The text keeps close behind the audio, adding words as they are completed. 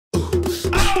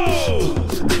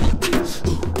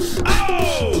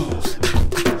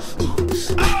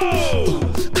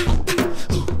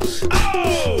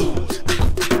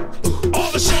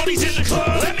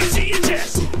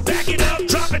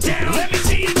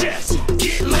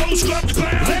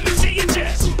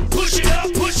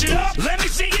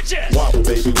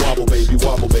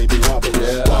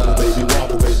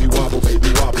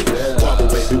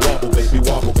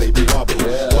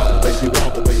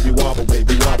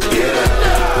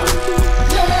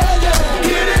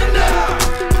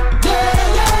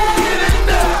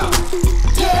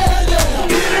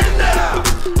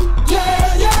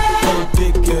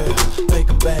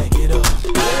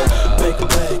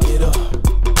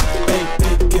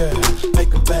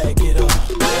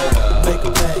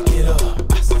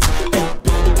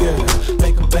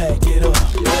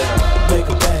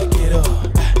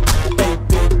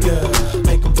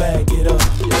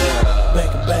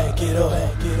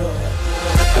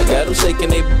I got them shaking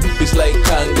they boobies like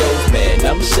Congos, man.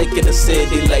 I'm shaking the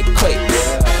city like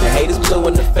quakes. The haters blue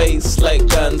in the face like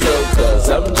Gonzo, cause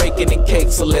I'm breaking the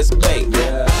cake, so let's bake.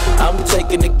 I'm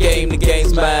taking the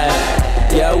game's mine.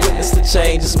 Y'all witness the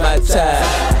change, it's my time.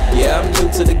 Yeah, I'm new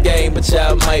to the game, but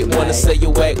y'all might wanna say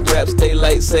your whack raps, they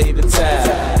like saving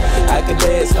time. I can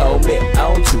dance, homie,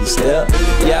 on two-step.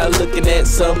 Y'all looking at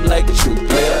something like a true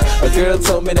player. A girl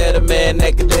told me that a man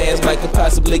that can dance might could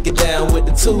possibly get down with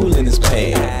the tool in his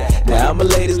pants. Now I'm a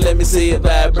ladies, let me see it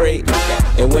vibrate.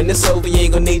 And when it's over, you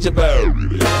ain't gon' need your bird.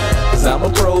 Cause I'm a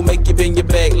pro, make you bend your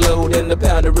back low, then the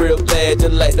pound it real bad,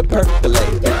 just like the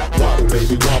percolate. Wobble,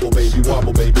 baby, wobble, baby,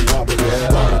 wobble, baby, wobble.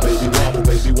 Wobble, baby, wobble,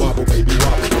 baby, wobble, baby,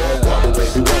 wobble. Wobble,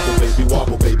 baby, wobble, baby,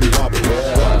 wobble, baby, wobble.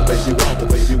 Wobble, baby, wobble,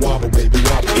 baby, wobble, baby,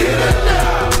 wobble. Get it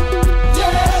now.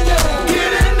 Yeah, yeah.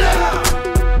 Get it now.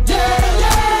 Yeah,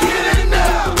 yeah. Get it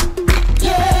now.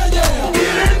 Yeah, yeah.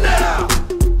 Get it now.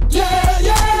 Yeah,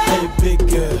 yeah. Hey, big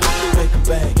girl, make 'em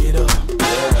bag it up.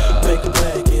 Make 'em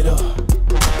bag it up.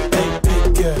 Hey, big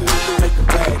girl, make 'em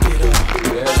bag it up.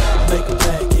 Make 'em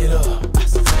bag it up.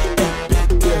 Hey, big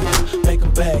girl, make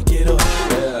 'em bag it up.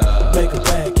 Make 'em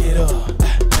bag it up.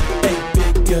 Hey,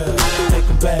 big girl, make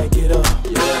 'em bag it up.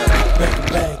 Make 'em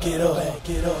bag it up.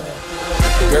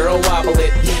 Girl, wobble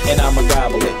it, and I'ma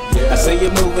gobble it. I see you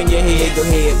moving your head, go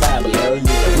ahead, bobble it.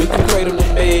 We can cradle the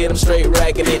bed, I'm straight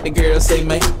racking it. The girl say,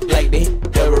 man, like the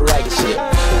racket shit.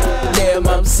 Damn,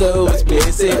 I'm so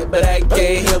explicit, but I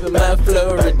can't help it, my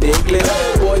flow ridiculous.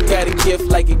 Boy, got a gift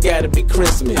like it gotta be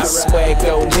Christmas. Swag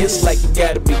on this like it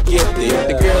gotta be gifted.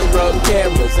 The girls brought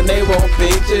cameras, and they want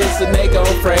pictures, and they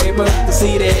gon' frame them to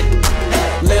see that.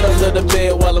 Let them to the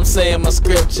bed while I'm saying my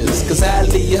scriptures. Cause I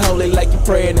leave you holy like you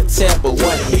pray in the temple.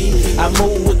 One beat, I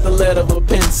move with the letter of a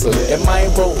pencil. And my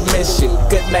won't miss you,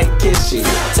 good night kiss you.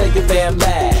 Take a van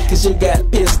back, cause you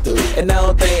got pistol. And I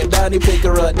don't think Donnie pick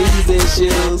her up these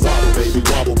issues. Wobble, baby,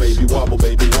 wobble, baby, wobble,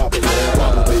 baby, wobble.